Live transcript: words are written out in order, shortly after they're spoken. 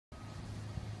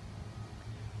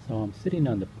So I'm sitting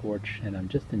on the porch and I'm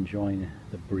just enjoying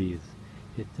the breeze.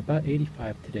 It's about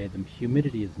 85 today. The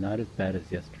humidity is not as bad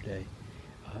as yesterday,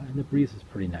 and the breeze is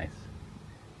pretty nice.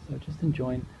 So just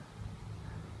enjoying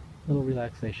a little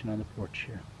relaxation on the porch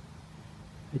here.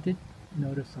 I did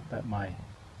notice up at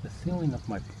the ceiling of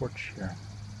my porch here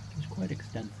is quite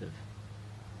extensive.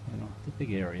 It's a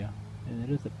big area, and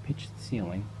it is a pitched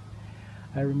ceiling.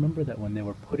 I remember that when they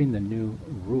were putting the new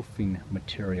roofing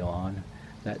material on,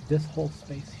 that this whole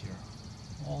space here,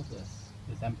 all this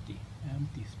is empty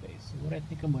space. So what I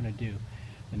think I'm going to do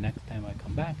the next time I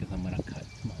come back is I'm going to cut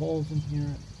some holes in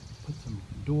here, put some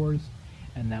doors,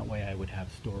 and that way I would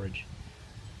have storage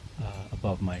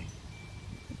above my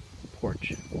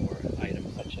porch for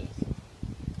items such as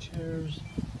chairs,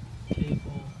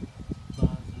 table,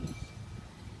 vases,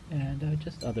 and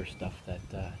just other stuff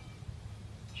that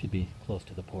should be close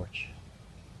to the porch.